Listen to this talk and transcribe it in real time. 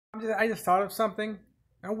I just thought of something.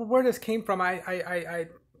 And where this came from, I'm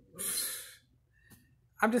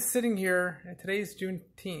just sitting here, and today's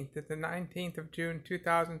Juneteenth. It's the 19th of June,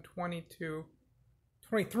 2022.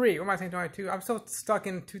 23. What am I saying? 22. I'm still stuck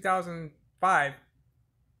in 2005.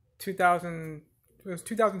 2000. It was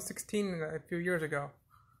 2016 a few years ago.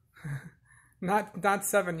 not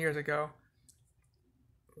 7 years ago.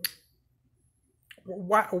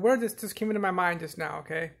 Where this just came into my mind just now,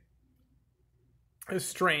 okay? It's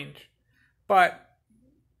strange. But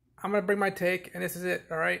I'm going to bring my take, and this is it,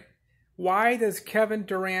 all right? Why does Kevin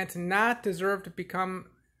Durant not deserve to become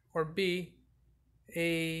or be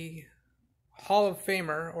a Hall of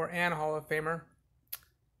Famer or an Hall of Famer?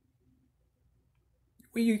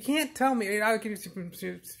 Well, you can't tell me, I'll give you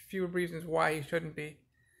a few reasons why he shouldn't be.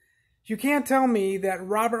 You can't tell me that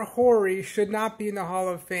Robert Horry should not be in the Hall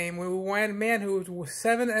of Fame. We went a man who was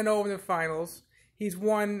 7-0 in the finals. He's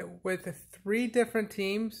won with 3 different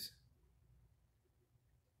teams.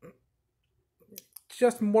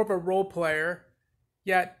 Just more of a role player.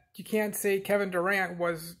 Yet you can't say Kevin Durant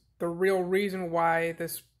was the real reason why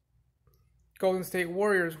this Golden State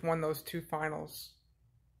Warriors won those 2 finals.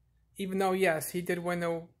 Even though, yes, he did win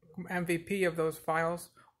the MVP of those finals.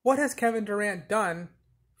 What has Kevin Durant done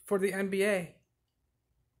for the NBA?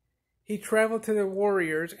 He traveled to the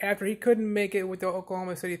Warriors after he couldn't make it with the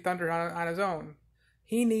Oklahoma City Thunder on his own.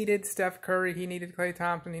 He needed Steph Curry, he needed Klay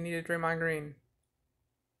Thompson, he needed Draymond Green.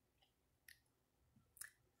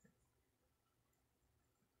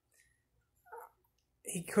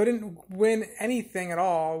 He couldn't win anything at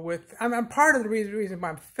all with... I'm part of the reason why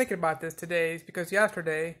I'm thinking about this today is because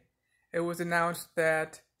yesterday it was announced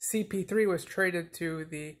that CP3 was traded to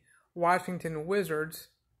the Washington Wizards.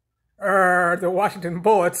 The Washington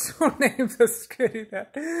Bullets. Who names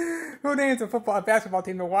that? Who names a basketball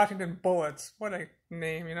team the Washington Bullets? What a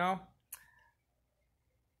name, you know?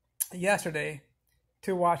 Yesterday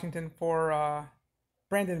to Washington for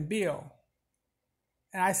Brandon Beal.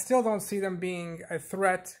 And I still don't see them being a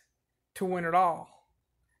threat to win at all.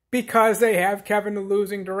 Because they have Kevin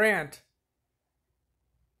Losing Durant.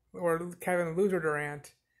 Or Kevin Loser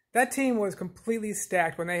Durant. That team was completely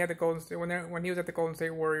stacked when they had the Golden State, when he was at the Golden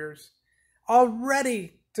State Warriors.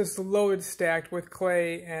 Already just loaded stacked with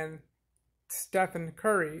Klay and Stephen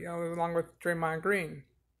Curry, along with Draymond Green.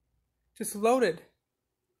 Just loaded.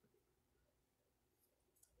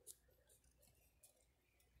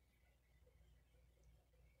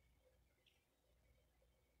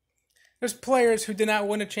 There's players who did not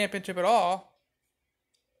win a championship at all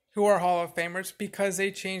who are Hall of Famers because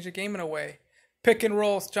they changed the game in a way. Pick and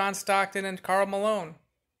rolls, John Stockton and Karl Malone.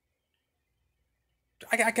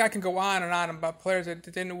 I can go on and on about players that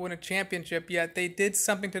didn't win a championship, yet they did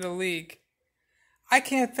something to the league. I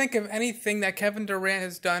can't think of anything that Kevin Durant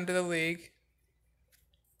has done to the league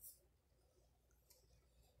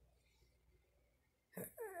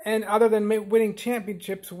and other than winning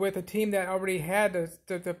championships with a team that already had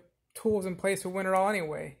the tools in place to win it all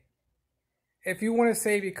anyway. If you want to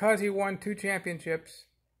say because he won 2 championships,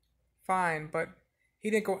 fine, but he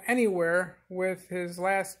didn't go anywhere with his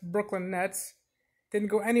last Brooklyn Nets, didn't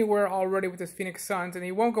go anywhere already with his Phoenix Suns, and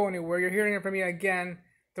he won't go anywhere. You're hearing it from me again.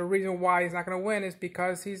 The reason why he's not going to win is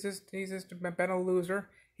because he's just been a loser.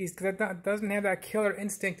 He doesn't have that killer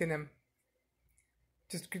instinct in him.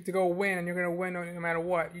 Just to go win, and you're going to win no matter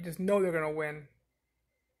what. You just know they're going to win.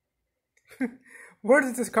 Where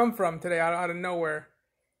does this come from today out of nowhere?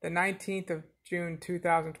 The 19th of June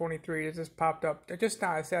 2023. It just popped up. Just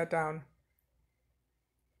now I sat down.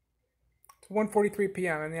 It's 1:43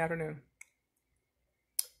 p.m. in the afternoon.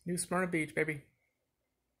 New Smyrna Beach, baby.